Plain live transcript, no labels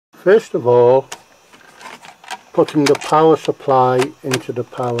First of all, putting the power supply into the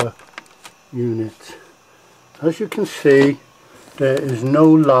power unit. As you can see, there is no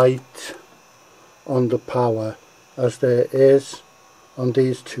light on the power as there is on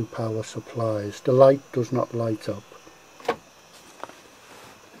these two power supplies. The light does not light up.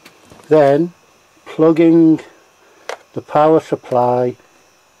 Then plugging the power supply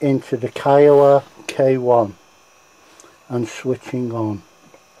into the Kawai K1 and switching on.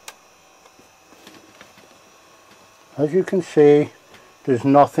 As you can see, there's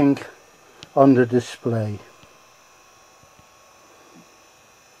nothing on the display.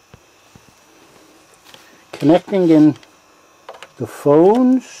 Connecting in the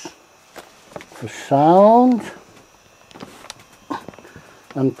phones for sound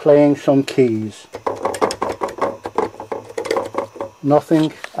and playing some keys.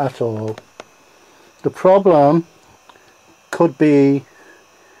 Nothing at all. The problem could be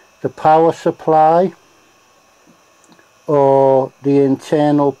the power supply or the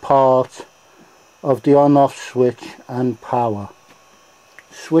internal part of the on-off switch and power.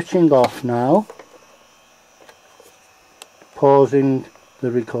 Switching off now. Pausing the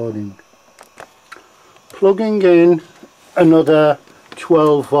recording. Plugging in another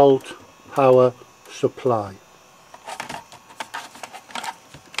 12 volt power supply.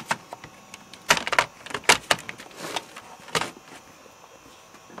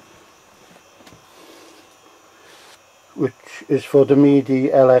 Which is for the MIDI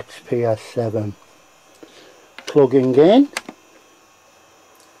LXPS7. Plugging in,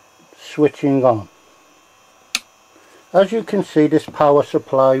 switching on. As you can see, this power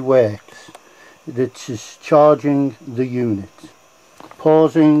supply works. It is charging the unit.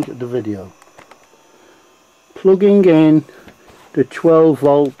 Pausing the video. Plugging in the 12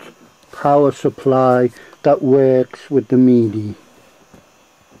 volt power supply that works with the MIDI.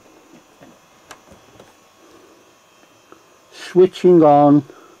 Switching on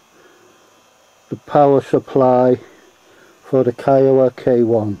the power supply for the Kawai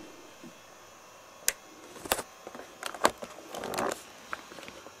K1.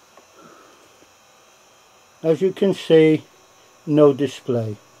 As you can see, no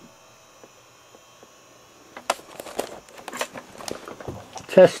display.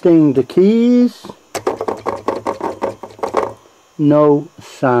 Testing the keys. No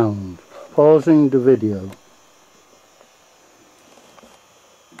sound. Pausing the video.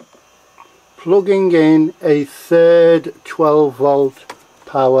 Plugging in a third 12 volt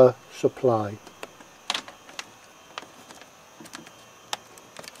power supply.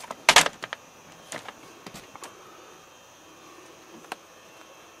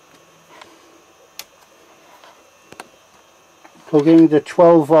 Plugging the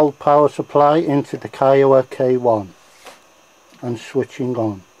 12 volt power supply into the Kawai K1 and switching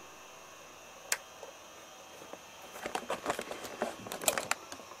on.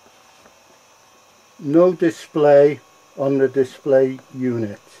 No display on the display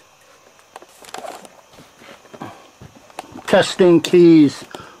unit. Testing keys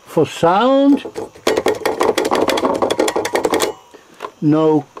for sound.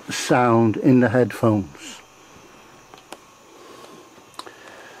 No sound in the headphones.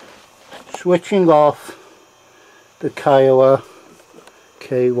 Switching off the Kawai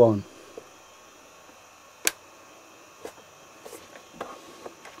K1.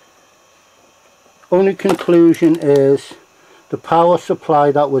 Only conclusion is the power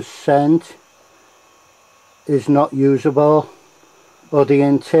supply that was sent is not usable, or the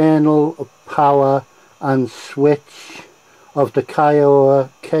internal power and switch of the Kawai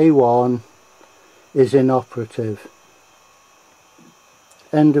K1 is inoperative.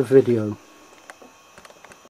 End of video.